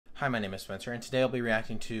Hi, my name is Spencer, and today I'll be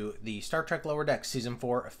reacting to the Star Trek Lower Decks Season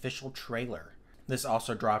 4 official trailer. This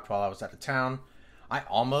also dropped while I was out of town. I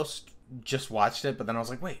almost just watched it, but then I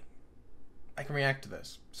was like, wait, I can react to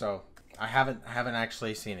this. So I haven't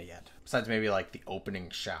actually seen it yet, besides maybe like the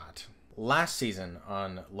opening shot. Last season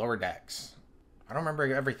on Lower Decks, I don't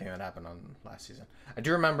remember everything that happened on last season. I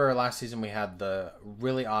do remember last season we had the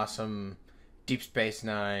really awesome Deep Space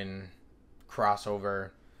Nine crossover.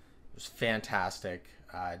 It was fantastic.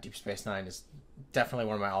 Deep Space Nine is definitely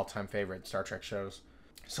one of my all-time favorite Star Trek shows.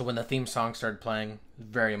 So when the theme song started playing,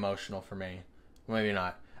 very emotional for me. Well, maybe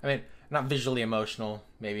not. I mean, not visually emotional.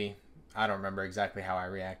 Maybe I don't remember exactly how I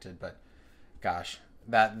reacted, but gosh,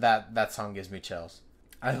 that song gives me chills.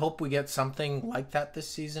 I hope we get something like that this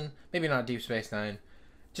season. Maybe not Deep Space Nine,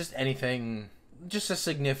 just anything, just a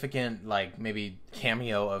significant like maybe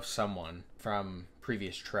cameo of someone from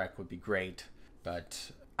previous Trek would be great.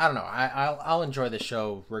 But I don't know. I'll enjoy the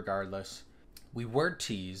show regardless. We were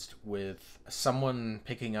teased with someone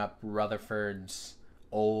picking up Rutherford's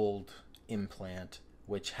old implant,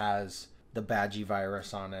 which has the Badgie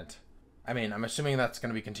virus on it. I mean, I'm assuming that's going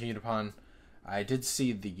to be continued upon. I did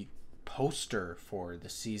see the poster for the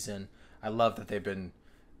season. I love that they've been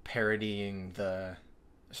parodying the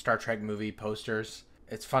Star Trek movie posters.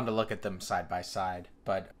 It's fun to look at them side by side.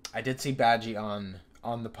 But I did see Badgie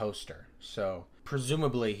on the poster, so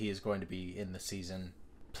presumably he is going to be in the season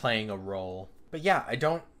playing a role. But yeah, I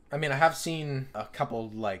have seen a couple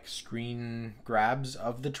like screen grabs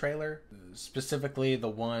of the trailer, specifically the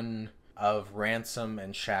one of Ransom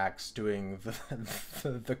and Shax doing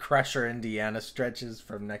the Crusher Indiana stretches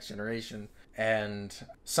from Next Generation. And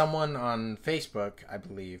someone on Facebook, I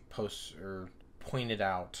believe, pointed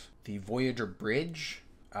out the Voyager bridge,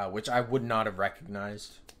 which I would not have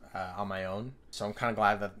recognized on my own. So I'm kind of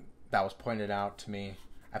glad that was pointed out to me.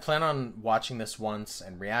 I plan on watching this once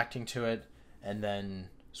and reacting to it, and then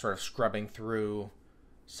sort of scrubbing through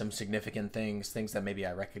some significant things that maybe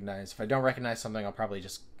I recognize. If I don't recognize something, I'll probably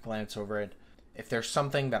just glance over it. If there's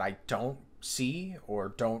something that I don't see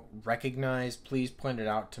or don't recognize, please point it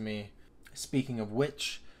out to me. Speaking of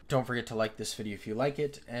which, don't forget to like this video if you like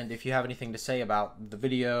it, and if you have anything to say about the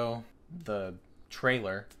video, the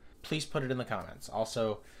trailer, please put it in the comments.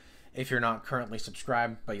 Also, if you're not currently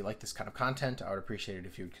subscribed but you like this kind of content, I would appreciate it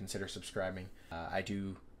if you would consider subscribing. I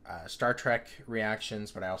do Star Trek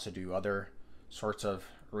reactions, but I also do other sorts of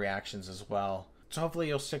reactions as well. So hopefully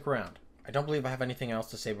you'll stick around. I don't believe I have anything else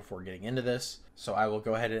to say before getting into this, so I will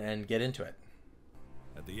go ahead and get into it.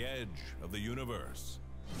 At the edge of the universe,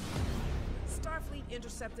 Starfleet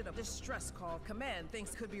intercepted a distress call command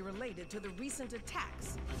thinks could be related to the recent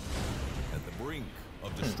attacks. at the brink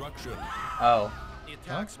of destruction, Oh. The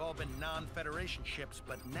attacks have all been non-Federation ships,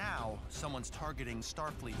 but now someone's targeting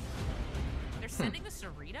Starfleet. They're sending the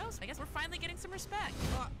Cerritos? I guess we're finally getting some respect.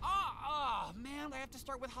 Man, I have to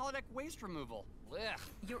start with holodeck waste removal. Ugh.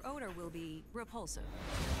 Your odor will be repulsive.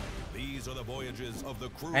 these are the voyages of the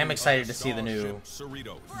crew. I am excited of to see the new Starship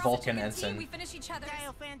Cerritos. Vulcan ensign. We finish each other.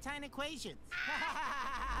 Diophantine equations.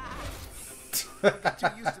 Too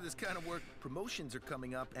used to this kind of work. Promotions are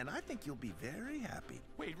coming up, and I think you'll be very happy.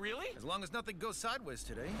 Wait, really? As long as nothing goes sideways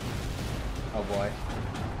today. Oh boy.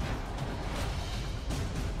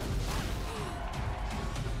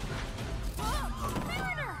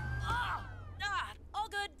 Mariner! All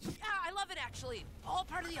good. I love it actually. All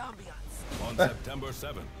part of the ambiance. On September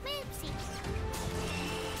 7th,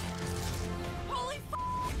 Holy f***!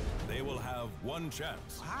 they will have one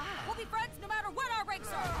chance We'll be friends no matter what our ranks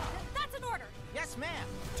are. That's an order. Yes, ma'am.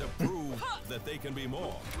 to prove that they can be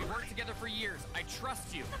more We've worked together for years. I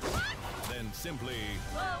trust you. than simply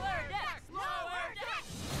Lower decks! Lower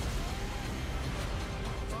decks!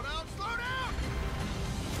 Slow down, slow down!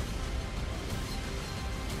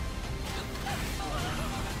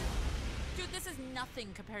 Dude, this is nothing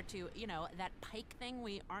compared to, that Pike thing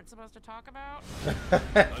we aren't supposed to talk about.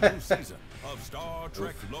 a new season of Star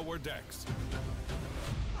Trek Lower Decks.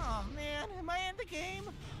 Oh, man. Am I in the game?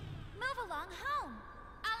 Move along home.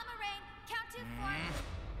 Alamarain, count to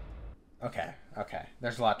 4. Okay.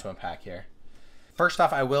 There's a lot to unpack here. First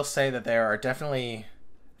off, I will say that there are definitely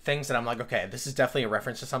things that I'm like, okay, this is definitely a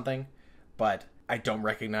reference to something, but I don't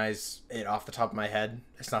recognize it off the top of my head.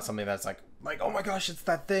 It's not something that's like, oh my gosh, it's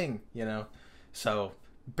that thing, So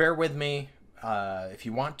bear with me. If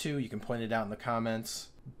you want to, you can point it out in the comments,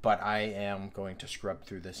 but I am going to scrub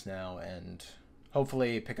through this now and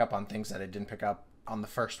hopefully pick up on things that I didn't pick up on the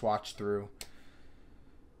first watch through.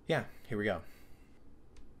 Yeah, here we go.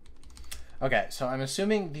 Okay, so I'm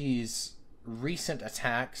assuming these recent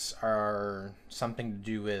attacks are something to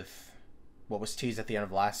do with what was teased at the end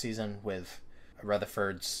of last season with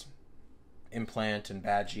Rutherford's Implant and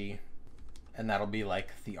Badgie, and that'll be like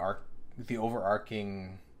the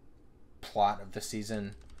overarching plot of the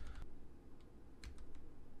season.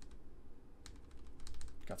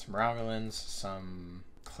 Got some Romulans, some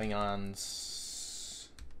Klingons,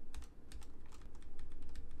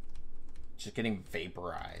 just getting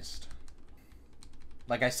vaporized.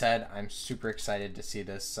 Like I said, I'm super excited to see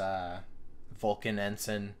this Vulcan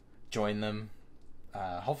ensign join them.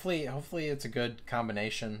 Hopefully it's a good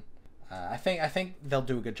combination. I think they'll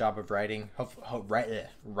do a good job of writing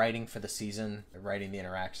for the season, writing the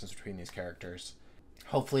interactions between these characters.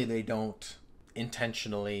 Hopefully they don't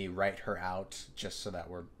intentionally write her out just so that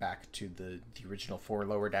we're back to the original 4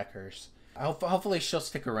 lower deckers. Hopefully she'll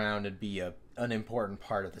stick around and be an important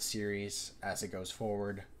part of the series as it goes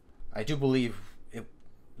forward. I do believe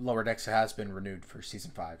Lower Decks has been renewed for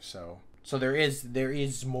season 5, so there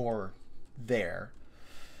is more there.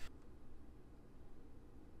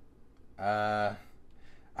 I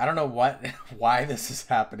don't know why this is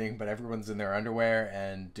happening, but everyone's in their underwear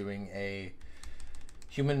and doing a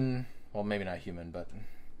human, well, maybe not human, but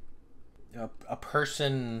a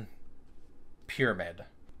person pyramid.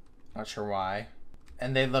 Not sure why.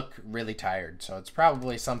 And they look really tired, so it's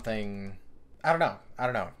probably something, I don't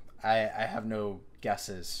know. I have no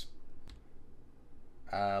guesses.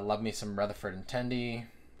 Love me some Rutherford and Tendi.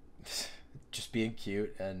 Just being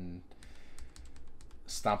cute and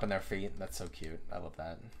stomping their feet. That's so cute. I love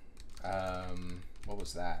that. What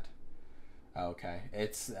was that? Oh, okay.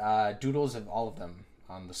 It's doodles of all of them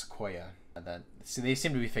on the Sequoia. See, they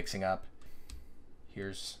seem to be fixing up.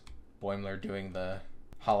 Here's Boimler doing the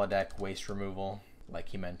holodeck waste removal, like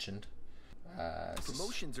he mentioned.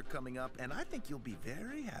 Promotions are coming up, and I think you'll be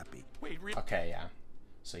very happy. Wait, okay, yeah.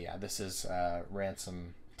 So yeah, this is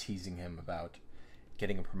Ransom teasing him about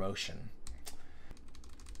getting a promotion.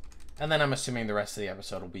 And then I'm assuming the rest of the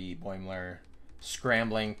episode will be Boimler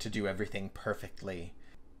scrambling to do everything perfectly.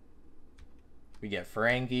 We get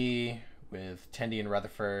Ferengi with Tendi and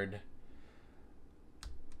Rutherford.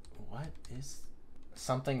 What is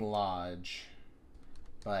something Lodge?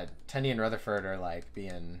 But Tendi and Rutherford are like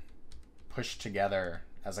being pushed together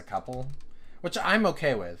as a couple, which I'm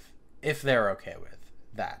okay with if they're okay with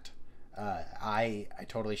that. I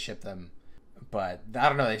totally ship them, but I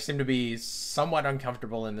don't know, they seem to be somewhat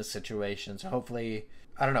uncomfortable in this situation, so hopefully,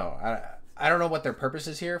 I don't know, I don't know what their purpose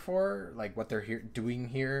is here for, like what they're doing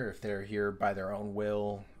here, if they're here by their own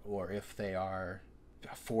will, or if they are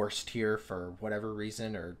forced here for whatever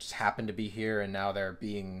reason, or just happen to be here and now they're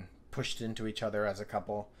being pushed into each other as a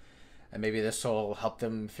couple. And maybe this will help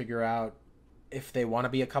them figure out if they want to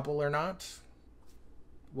be a couple or not.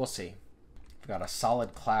 We'll see. We've got a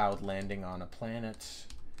solid cloud landing on a planet.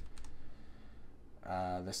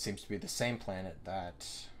 This seems to be the same planet that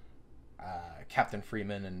Captain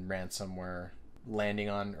Freeman and Ransom were landing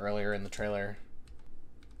on earlier in the trailer.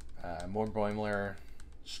 More Boimler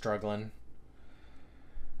struggling.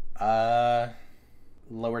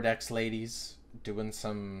 Lower Decks ladies doing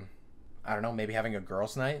some, I don't know, maybe having a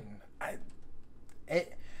girls' night.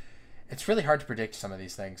 It's really hard to predict some of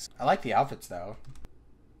these things. I like the outfits though.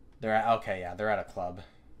 They're at a club,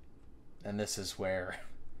 and this is where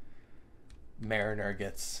Mariner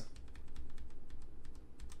gets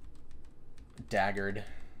daggered.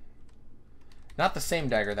 Not the same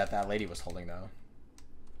dagger that lady was holding though.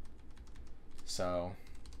 So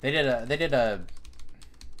they did a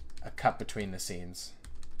cut between the scenes.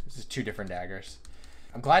 This is 2 different daggers.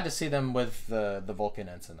 I'm glad to see them with the Vulcan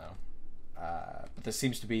ensign though. But this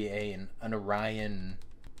seems to be an Orion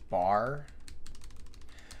bar.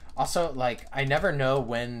 Also, like, I never know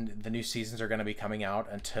when the new seasons are going to be coming out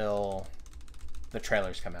until the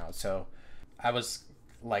trailers come out. So I was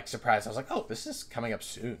like surprised. I was like, oh, this is coming up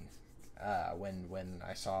soon. When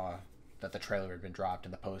I saw that the trailer had been dropped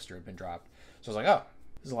and the poster had been dropped. So I was like, oh,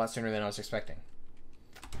 this is a lot sooner than I was expecting.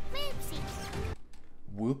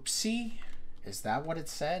 Whoopsie? Is that what it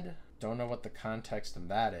said? Don't know what the context of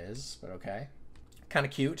that is, but okay. Kind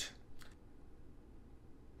of cute.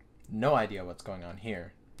 No idea what's going on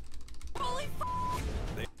here. Holy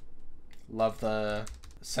f***! Love the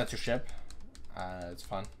censorship. It's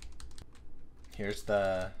fun. Here's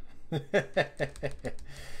the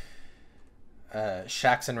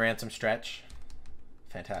Shax and Ransom stretch.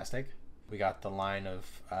 Fantastic. We got the line of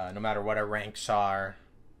no matter what our ranks are,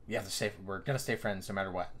 we're gonna stay friends no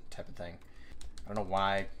matter what type of thing. I don't know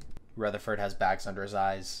why Rutherford has bags under his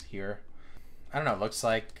eyes here. I don't know. It looks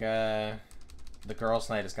like the girls'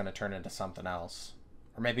 night is gonna turn into something else,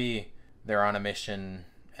 or maybe they're on a mission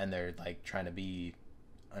and they're like trying to be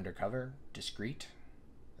undercover, discreet,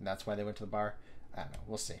 and that's why they went to the bar. I don't know.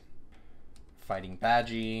 We'll see. Fighting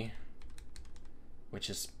Badgie. which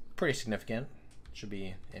is pretty significant. Should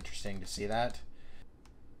be interesting to see that.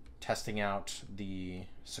 Testing out the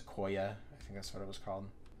Sequoia, I think that's what it was called.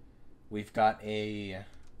 We've got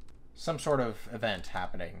some sort of event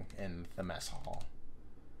happening in the mess hall.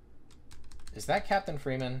 Is that Captain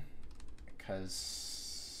Freeman?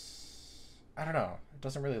 Because I don't know. It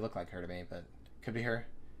doesn't really look like her to me, but could be her.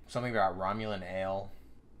 Something about Romulan ale,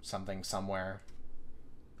 something somewhere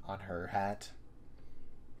on her hat.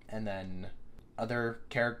 And then other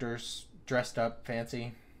characters dressed up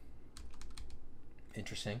fancy.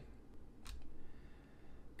 Interesting.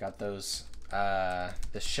 Got those, the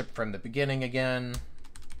ship from the beginning again.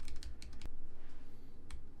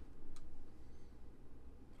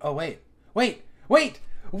 Oh, wait.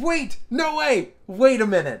 No way. Wait a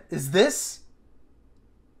minute. Is this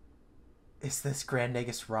Grand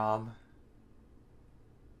Nagus Rom?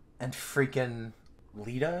 And freaking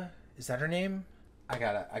Lita? Is that her name? I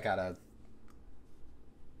gotta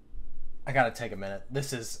take a minute.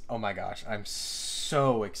 This is, oh my gosh, I'm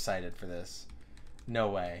so excited for this. No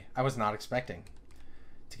way. I was not expecting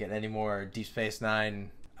to get any more Deep Space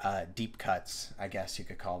Nine deep cuts, I guess you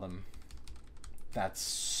could call them. That's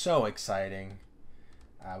so exciting.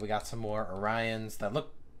 We got some more Orions that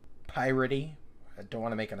look piratey. I don't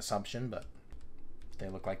want to make an assumption, but they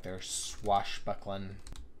look like they're swashbuckling.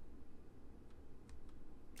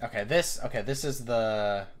 Okay, this is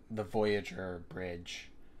the Voyager bridge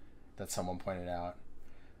that someone pointed out.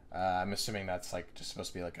 I'm assuming that's like just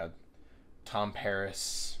supposed to be like a Tom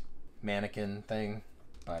Paris mannequin thing,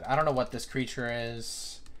 but I don't know what this creature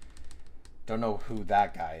is. Don't know who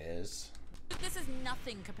that guy is. This is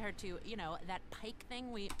nothing compared to, you know, that Pike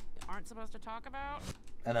thing we aren't supposed to talk about.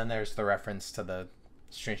 And then there's the reference to the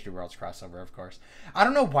Strange New Worlds crossover, of course. I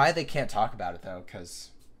don't know why they can't talk about it though, because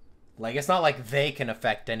like it's not like they can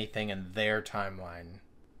affect anything in their timeline.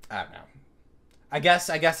 I don't know. I guess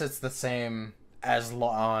it's the same as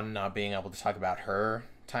La'an not being able to talk about her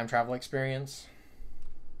time travel experience.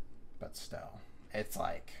 But still, it's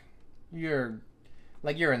like you're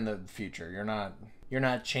in the future. You're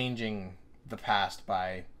not changing the past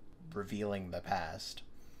by revealing the past.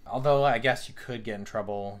 Although I guess you could get in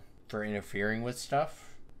trouble for interfering with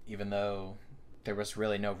stuff, even though there was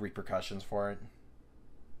really no repercussions for it.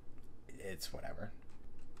 It's whatever.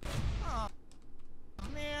 Oh,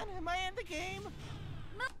 man, am I in the game?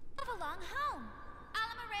 Move along home.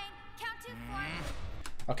 Alamarain, count to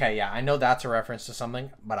 4. Okay, yeah, I know that's a reference to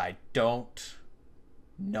something, but I don't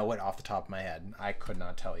know it off the top of my head. I could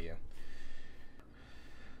not tell you.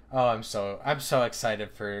 Oh, I'm so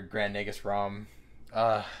excited for Grand Nagus Rom.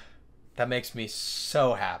 That makes me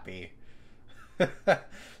so happy.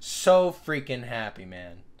 So freaking happy,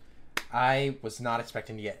 man. I was not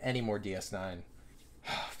expecting to get any more DS9.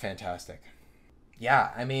 Fantastic.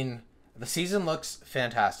 Yeah, I mean, the season looks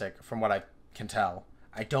fantastic from what I can tell.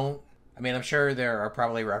 I'm sure there are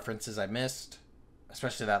probably references I missed,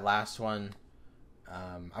 especially that last one.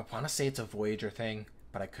 I want to say it's a Voyager thing,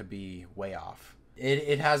 but I could be way off.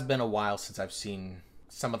 It has been a while since I've seen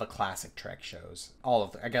some of the classic Trek shows. All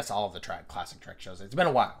of the classic Trek shows. It's been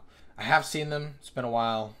a while. I have seen them. It's been a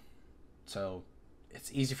while. So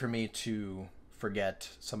it's easy for me to forget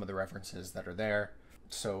some of the references that are there.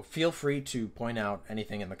 So feel free to point out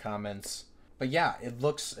anything in the comments. But yeah, it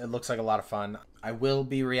looks like a lot of fun. I will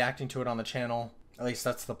be reacting to it on the channel. At least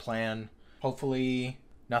that's the plan. Hopefully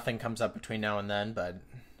nothing comes up between now and then, but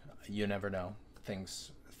you never know.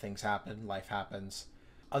 Things happen, life happens.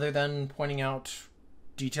 Other than pointing out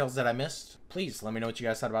details that I missed, please let me know what you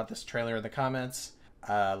guys thought about this trailer in the comments.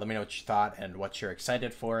 Let me know what you thought and what you're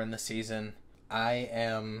excited for in the season. I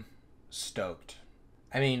am stoked.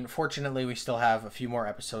 I mean, fortunately, we still have a few more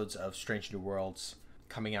episodes of Strange New Worlds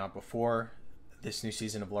coming out before this new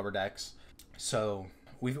season of Lower Decks. So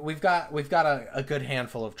we've got a good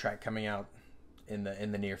handful of Trek coming out in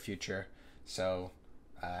the near future. So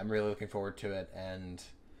I'm really looking forward to it and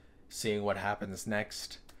seeing what happens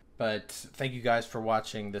next. But thank you guys for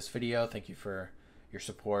watching this video. Thank you for your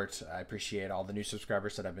support. I appreciate all the new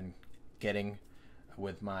subscribers that I've been getting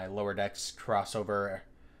with my Lower Decks crossover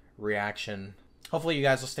reaction. Hopefully you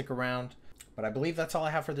guys will stick around. But I believe that's all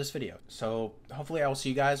I have for this video. So hopefully I will see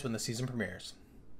you guys when the season premieres.